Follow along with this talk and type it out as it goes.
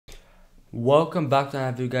Welcome back to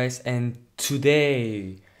another video, guys, and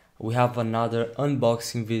today we have another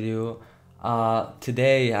unboxing video.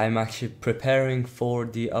 Today I'm actually preparing for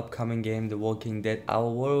the upcoming game, The Walking Dead Our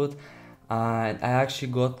World, and I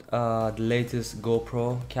actually got the latest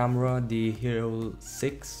GoPro camera, the Hero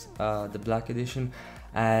 6, the black edition,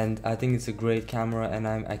 and I think it's a great camera, and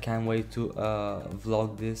I can't wait to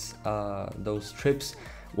vlog those trips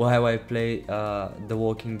while I play The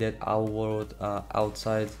Walking Dead Our World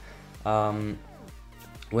outside when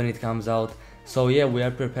it comes out. So yeah, we are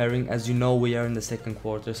preparing. As you know, we are in the second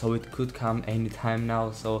quarter, so it could come anytime now,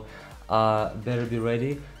 so better be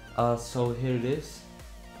ready. So here it is.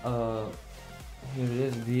 The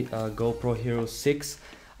GoPro Hero 6.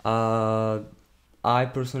 I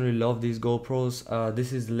personally love these GoPros.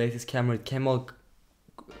 This is the latest camera. It came out,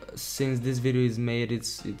 since this video is made,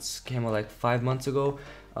 it's came out like 5 months ago,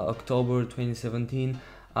 October 2017.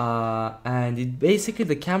 And it basically,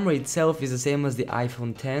 the camera itself is the same as the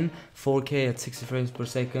iPhone 10, 4K at 60 frames per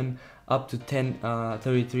second, up to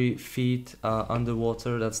 33 feet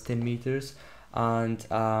underwater, that's 10 meters. And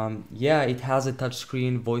yeah, it has a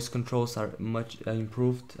touchscreen. Voice controls are much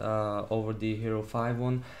improved over the Hero 5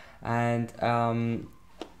 one. And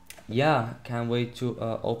yeah, can't wait to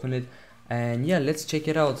open it. And yeah, let's check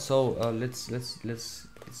it out. So let's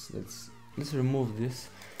remove this.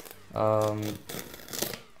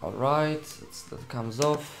 Alright, that comes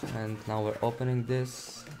off, and now we're opening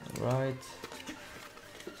this. Alright,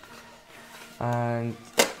 and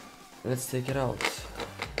let's take it out.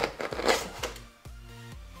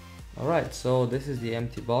 Alright, so this is the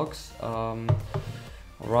empty box.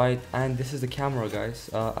 Alright, and this is the camera, guys.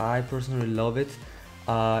 I personally love it.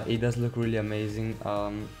 It does look really amazing.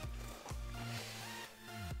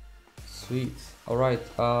 Sweet. Alright,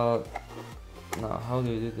 now how do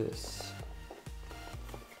you do this?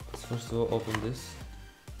 First of all, open this.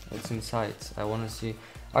 It's inside. I want to see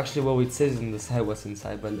actually what it says in the side, what's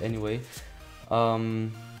inside, but anyway. Oh,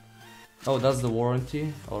 that's the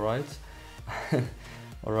warranty. Alright.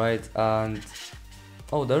 Alright, and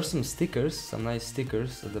oh, there's some stickers, some nice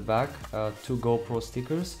stickers at the back. 2 GoPro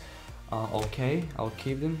stickers. Okay, I'll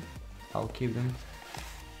keep them.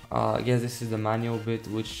 I guess this is the manual bit,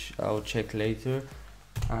 which I'll check later.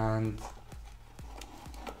 And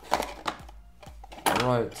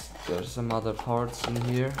right, there's some other parts in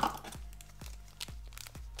here.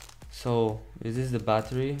 So is this the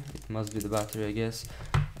battery? It must be the battery, I guess.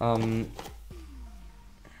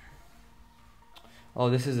 Oh,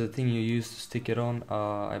 this is the thing you use to stick it on,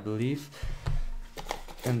 I believe.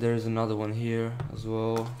 And there's another one here as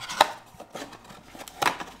well.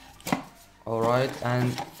 Alright,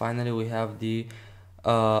 and finally we have the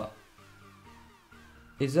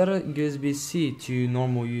is that a USB-C to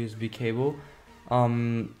normal USB cable?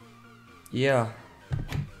 Yeah,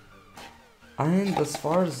 and as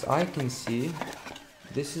far as I can see,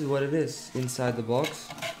 this is what it is inside the box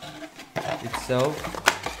itself.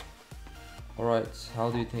 Alright, how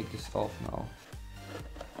do you take this off now?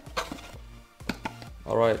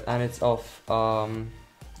 Alright, and it's off.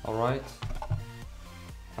 Alright,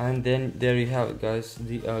 and then there you have it, guys,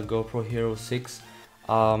 the GoPro Hero 6.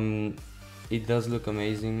 It does look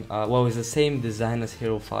amazing. Well, it's the same design as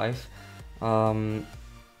Hero 5. Oh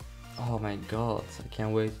my god, I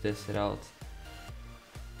can't wait to test it out.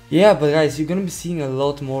 Yeah, but guys, you're gonna be seeing a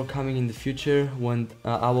lot more coming in the future when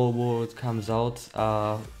Our World comes out.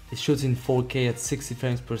 It shoots in 4K at 60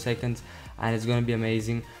 frames per second, and it's gonna be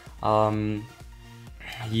amazing. Yeah,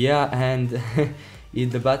 and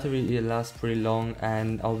the battery lasts pretty long,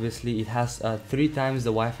 and obviously it has 3 times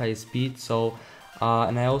the Wi-Fi speed. So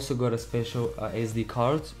and I also got a special SD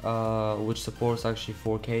card which supports actually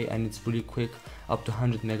 4K, and it's pretty quick, up to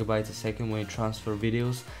 100 megabytes a second when you transfer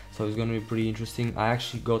videos. So it's gonna be pretty interesting. I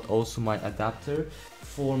actually got also my adapter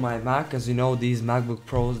for my Mac. As you know, these MacBook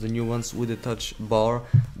Pros, the new ones with the touch bar,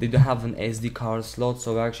 they don't have an SD card slot,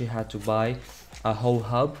 so I actually had to buy a whole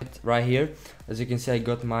hub right here. As you can see, I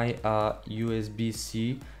got my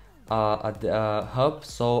USB-C at the hub.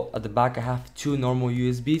 So at the back I have 2 normal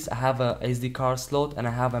USBs. I have a SD card slot, and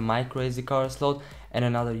I have a micro SD card slot, and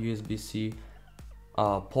another USB-C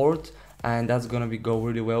port, and that's gonna go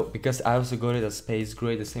really well because I also got it as space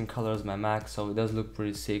gray, the same color as my Mac, so it does look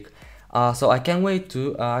pretty sick. So I can't wait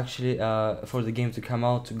to actually for the game to come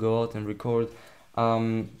out, to go out and record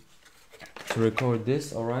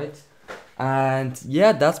this. Alright, and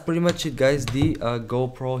yeah, that's pretty much it, guys. The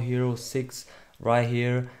GoPro Hero 6 right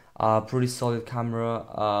here. Pretty solid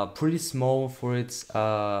camera, pretty small for its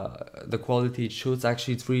the quality it shoots.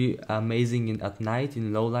 Actually, it's really amazing at night,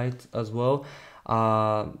 in low light as well.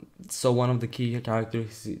 So one of the key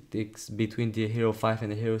characteristics between the Hero 5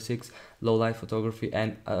 and the Hero 6, low light photography,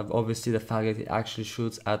 and obviously the fact that it actually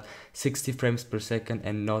shoots at 60 frames per second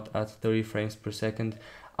and not at 30 frames per second.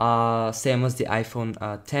 Same as the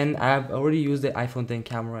iPhone 10. I've already used the iPhone 10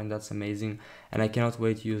 camera, and that's amazing, and I cannot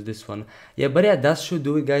wait to use this one. Yeah, but yeah, that should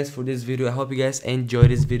do it, guys, for this video. I hope you guys enjoyed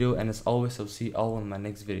this video, and as always, I'll see you all in my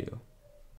next video.